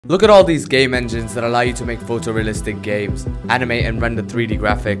Look at all these game engines that allow you to make photorealistic games, animate and render 3D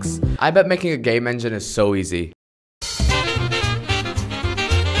graphics. I bet making a game engine is so easy.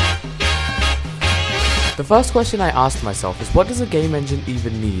 The first question I asked myself is, what does a game engine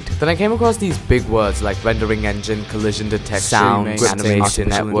even need? Then I came across these big words like rendering engine, collision detection, sound, animation,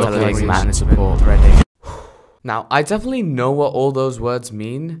 networking, man support, threading. Now, I definitely know what all those words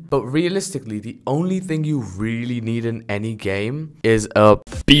mean, but realistically, the only thing you really need in any game is a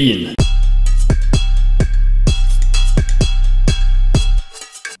bean.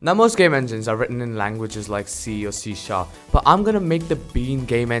 Now, most game engines are written in languages like C or C#, but I'm gonna make the Bean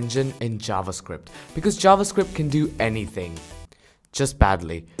game engine in JavaScript, because JavaScript can do anything. Just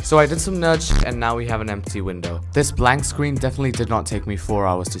badly. So I did some nerd shit and now we have an empty window. This blank screen definitely did not take me 4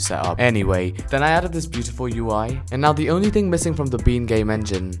 hours to set up. Anyway, then I added this beautiful UI, and now the only thing missing from the Bean game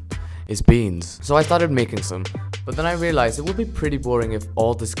engine is beans. So I started making some, but then I realized it would be pretty boring if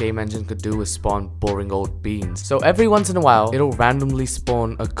all this game engine could do is spawn boring old beans. So every once in a while, it'll randomly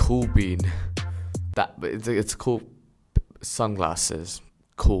spawn a cool bean. It's cool. Sunglasses.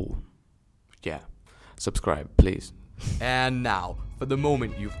 Cool. Yeah. Subscribe, please. And now, for the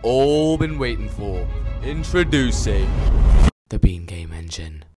moment you've all been waiting for, introducing the Bean game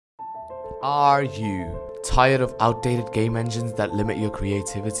engine. Are you tired of outdated game engines that limit your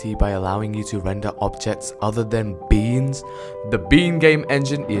creativity by allowing you to render objects other than beans? The Bean game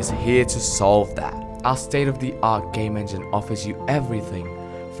engine is here to solve that. Our state-of-the-art game engine offers you everything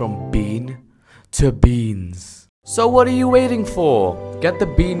from bean to beans. So what are you waiting for? Get the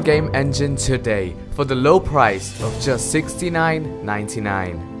Bean game engine today for the low price of just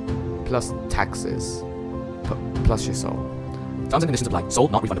 $69.99 plus taxes, plus your soul. Terms and conditions apply.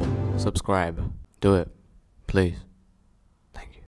 Sold, not refundable. Subscribe. Do it, please.